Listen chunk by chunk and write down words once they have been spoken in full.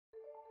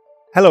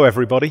Hello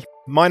everybody,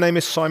 my name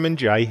is Simon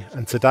J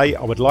and today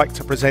I would like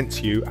to present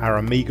to you our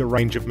Amiga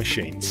range of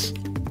machines.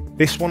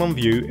 This one on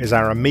view is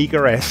our Amiga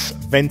S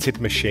vented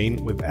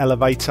machine with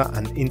elevator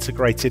and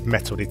integrated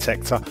metal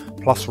detector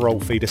plus roll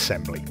feed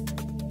assembly.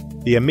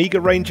 The Amiga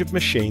range of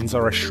machines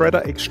are a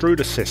shredder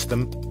extruder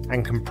system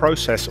and can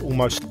process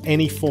almost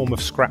any form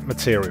of scrap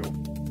material: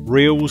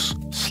 reels,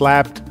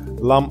 slabbed,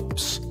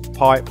 lumps,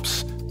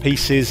 pipes,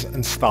 pieces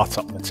and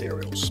startup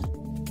materials.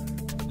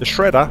 The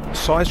shredder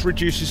size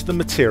reduces the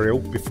material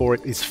before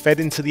it is fed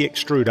into the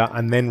extruder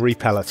and then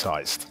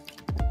repelletized.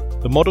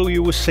 The model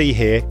you will see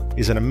here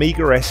is an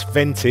Amiga S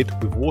vented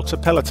with water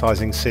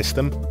pelletizing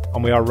system,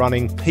 and we are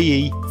running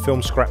PE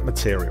film scrap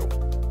material.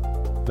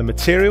 The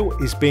material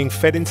is being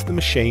fed into the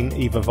machine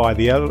either via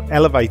the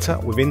elevator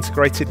with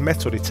integrated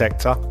metal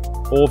detector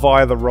or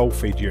via the roll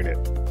feed unit.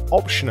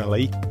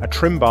 Optionally, a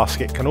trim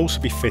basket can also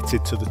be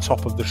fitted to the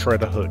top of the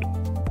shredder hood.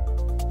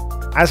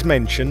 As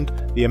mentioned,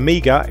 the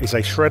Amiga is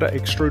a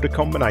shredder-extruder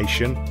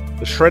combination.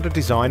 The shredder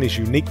design is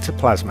unique to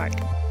Plasmac.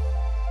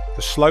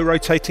 The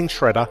slow-rotating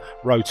shredder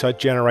rotor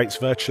generates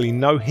virtually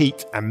no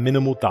heat and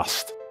minimal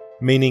dust,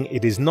 meaning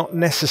it is not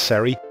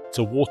necessary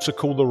to water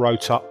cool the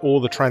rotor or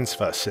the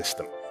transfer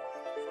system.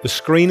 The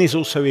screen is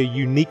also a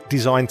unique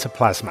design to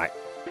Plasmac.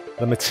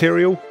 The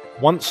material,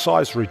 once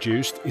size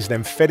reduced, is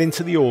then fed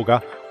into the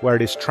auger where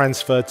it is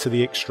transferred to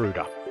the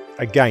extruder.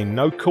 Again,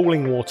 no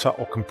cooling water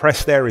or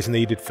compressed air is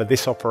needed for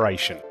this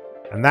operation,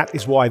 and that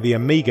is why the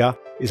Amiga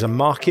is a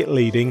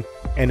market-leading,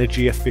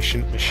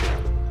 energy-efficient machine.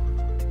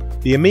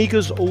 The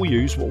Amigas all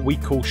use what we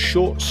call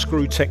short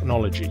screw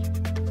technology.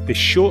 This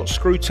short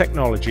screw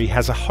technology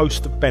has a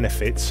host of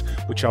benefits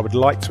which I would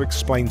like to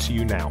explain to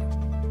you now.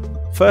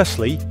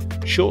 Firstly,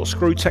 short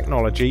screw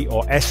technology,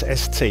 or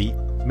SST,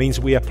 means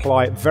we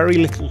apply very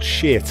little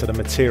shear to the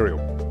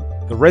material.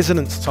 The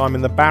residence time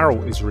in the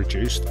barrel is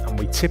reduced, and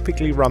we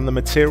typically run the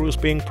materials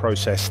being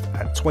processed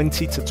at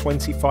 20 to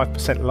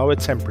 25% lower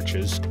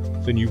temperatures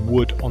than you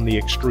would on the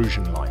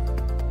extrusion line.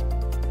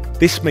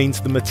 This means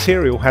the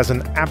material has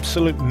an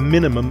absolute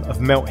minimum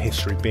of melt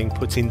history being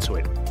put into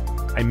it,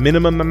 a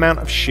minimum amount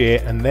of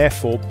shear, and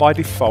therefore by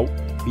default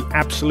the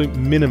absolute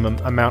minimum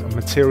amount of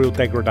material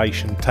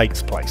degradation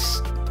takes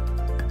place.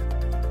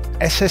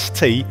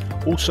 SST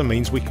also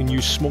means we can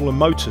use smaller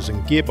motors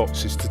and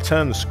gearboxes to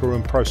turn the screw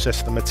and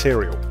process the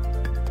material.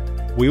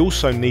 We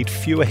also need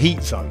fewer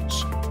heat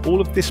zones. All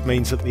of this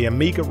means that the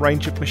Amiga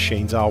range of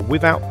machines are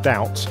without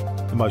doubt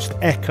the most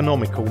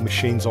economical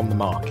machines on the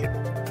market.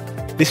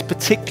 This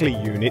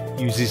particular unit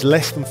uses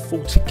less than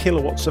 40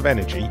 kilowatts of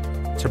energy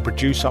to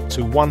produce up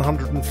to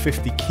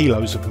 150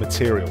 kilos of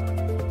material,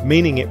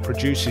 meaning it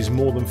produces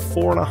more than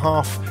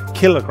 4.5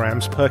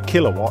 kilograms per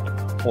kilowatt,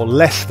 or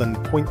less than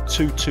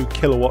 0.22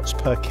 kilowatts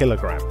per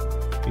kilogram,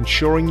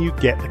 ensuring you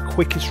get the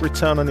quickest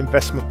return on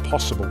investment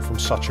possible from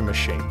such a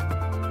machine.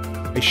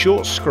 A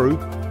short screw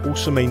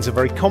also means a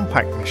very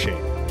compact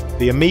machine.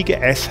 The Amiga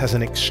S has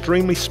an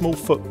extremely small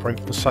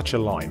footprint for such a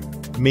line,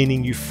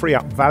 meaning you free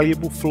up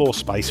valuable floor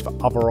space for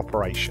other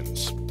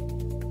operations.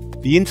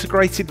 The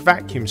integrated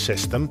vacuum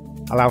system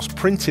allows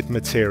printed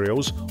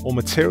materials or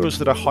materials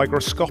that are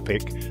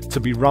hygroscopic to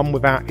be run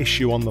without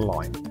issue on the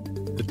line.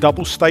 The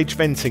double-stage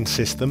venting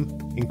system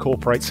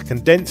incorporates a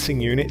condensing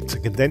unit to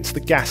condense the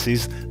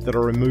gases that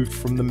are removed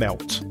from the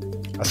melt,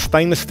 a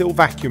stainless steel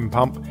vacuum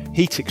pump,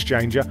 heat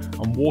exchanger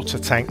and water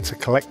tank to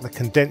collect the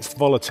condensed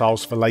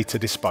volatiles for later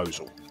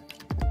disposal.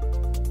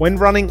 When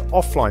running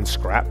offline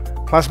scrap,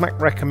 Plasmac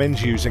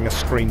recommends using a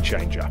screen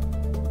changer.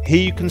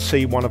 Here you can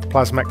see one of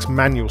Plasmac's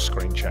manual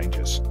screen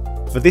changers.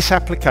 For this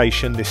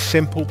application, this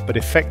simple but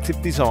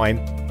effective design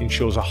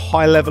ensures a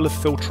high level of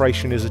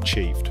filtration is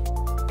achieved.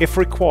 If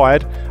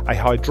required, a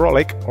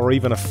hydraulic or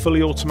even a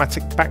fully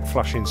automatic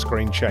backflushing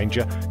screen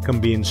changer can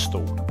be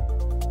installed.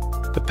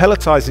 The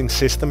pelletizing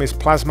system is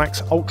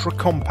Plasmac's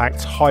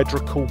ultra-compact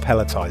hydro-cool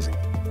pelletizing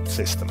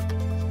system.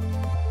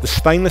 The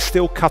stainless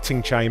steel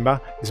cutting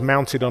chamber is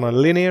mounted on a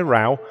linear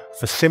rail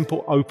for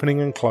simple opening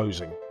and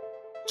closing.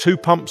 Two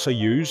pumps are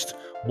used,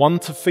 one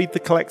to feed the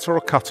collector or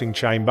cutting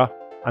chamber,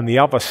 and the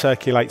other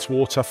circulates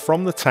water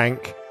from the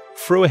tank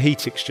through a heat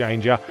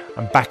exchanger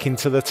and back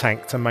into the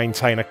tank to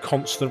maintain a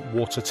constant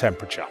water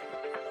temperature.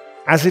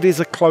 As it is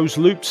a closed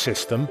loop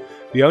system,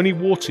 the only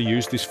water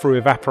used is through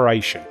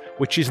evaporation,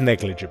 which is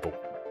negligible.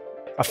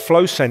 A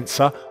flow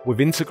sensor with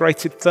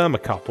integrated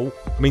thermocouple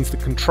means the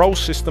control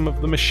system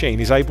of the machine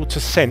is able to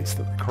sense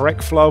that the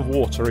correct flow of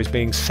water is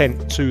being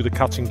sent to the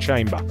cutting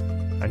chamber,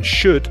 and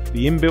should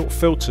the inbuilt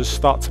filters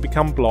start to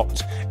become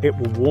blocked, it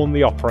will warn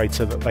the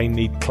operator that they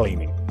need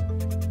cleaning.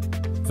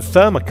 The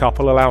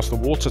thermocouple allows the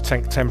water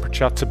tank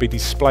temperature to be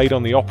displayed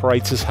on the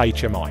operator's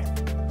HMI.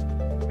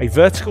 A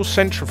vertical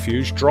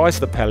centrifuge dries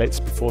the pellets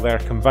before they are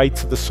conveyed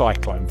to the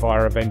cyclone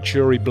via a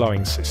Venturi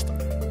blowing system.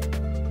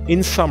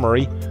 In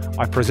summary,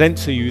 I present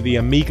to you the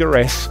Amiga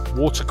S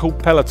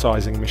water-cooled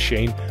pelletizing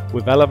machine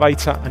with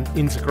elevator and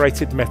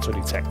integrated metal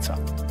detector,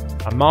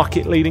 a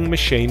market-leading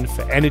machine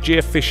for energy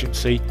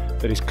efficiency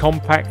that is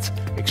compact,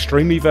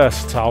 extremely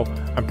versatile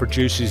and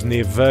produces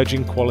near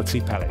virgin quality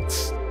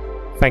pellets.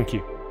 Thank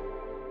you.